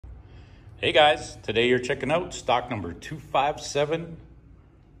Hey guys, today you're checking out stock number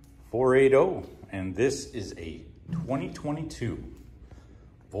 257480, and this is a 2022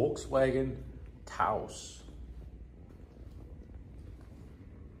 Volkswagen Taos.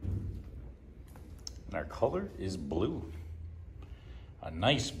 And our color is blue, a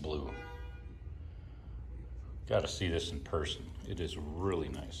nice blue. Got to see this in person. It is really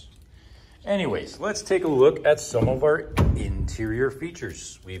nice. Anyways, let's take a look at some of our interior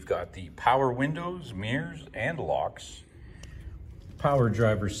features. We've got the power windows, mirrors, and locks. Power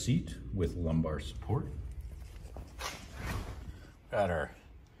driver's seat with lumbar support. Got our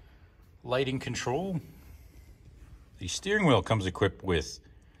lighting control. The steering wheel comes equipped with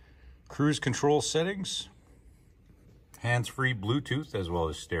cruise control settings, hands-free Bluetooth, as well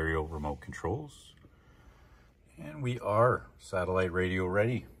as stereo remote controls. And we are satellite radio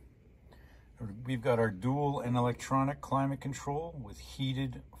ready. We've got our dual and electronic climate control with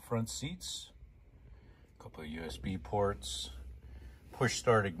heated front seats, a couple of USB ports, push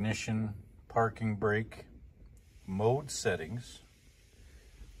start ignition, parking brake, mode settings,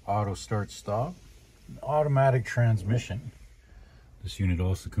 auto start stop, an automatic transmission. This unit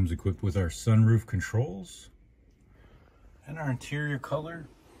also comes equipped with our sunroof controls, and our interior color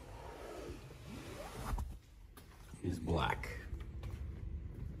is black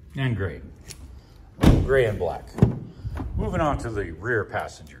and gray. Gray and black. Moving on to the rear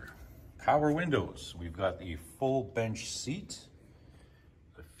passenger. Power windows. We've got the full bench seat,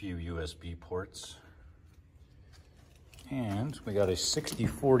 a few USB ports, and we got a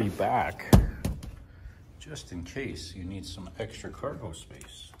 60/40 back, just in case you need some extra cargo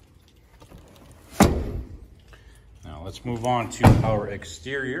space. Now let's move on to our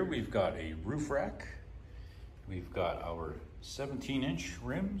exterior. We've got a roof rack. We've got our 17-inch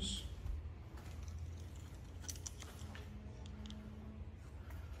rims.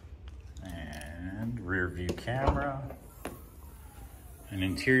 And rear view camera. An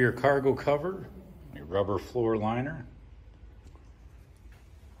interior cargo cover. A rubber floor liner.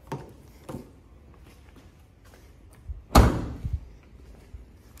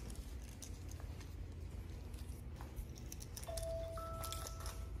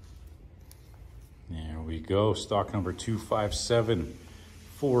 There we go, stock number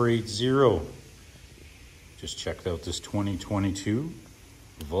 257480. Just checked out this 2022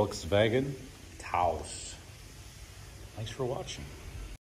 Volkswagen Taos. Thanks for watching.